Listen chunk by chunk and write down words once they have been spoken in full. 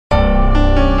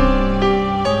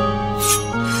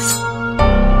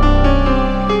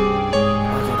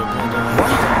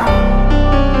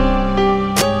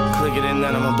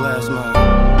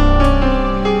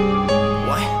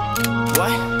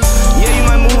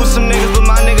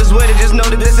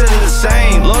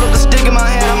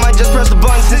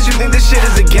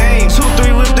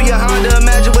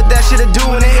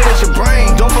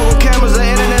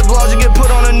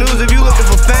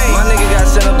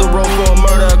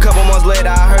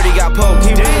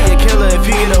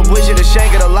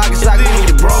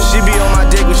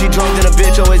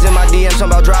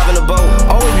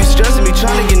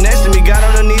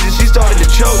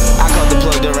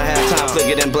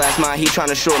he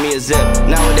tryna short me a zip.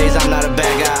 Nowadays I'm not a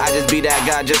bad guy, I just be that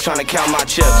guy just tryna count my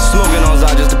chips. Smoking on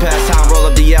Zod just to pass time, roll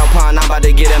up the Alpine, I'm about to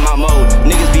get in my mode.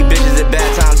 Niggas be bitches at bad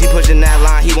times, he pushing that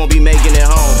line, he won't be making it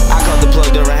home. I caught the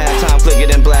plug during halftime, click it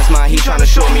and blast mine, he tryna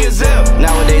short me a zip.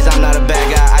 Nowadays I'm not a bad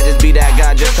guy, I just be that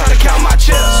guy just tryna count my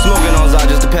chips. Smoking on Zod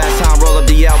just to pass time, roll up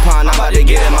the Alpine, I'm about to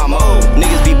get in my mode.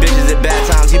 Niggas be bitches at bad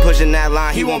times, he pushing that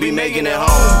line, he won't be making it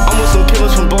home. I'm with some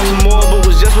killers from Baltimore, but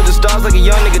was just with the stars like a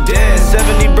young nigga dead.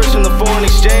 70 bricks from the foreign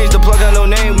exchange, the plug got no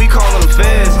name, we callin' them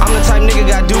feds. I'm the type nigga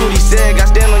got do what he said, got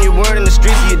stand on your word in the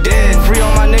streets or you're dead. Free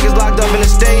all my niggas locked up in the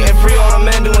state, and free all the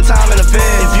men doing time in the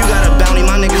fed. If you got a bounty,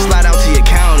 my niggas slide out to your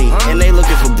county, and they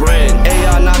looking for bread.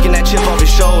 AR knocking that chip off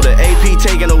his shoulder, AP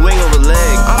taking a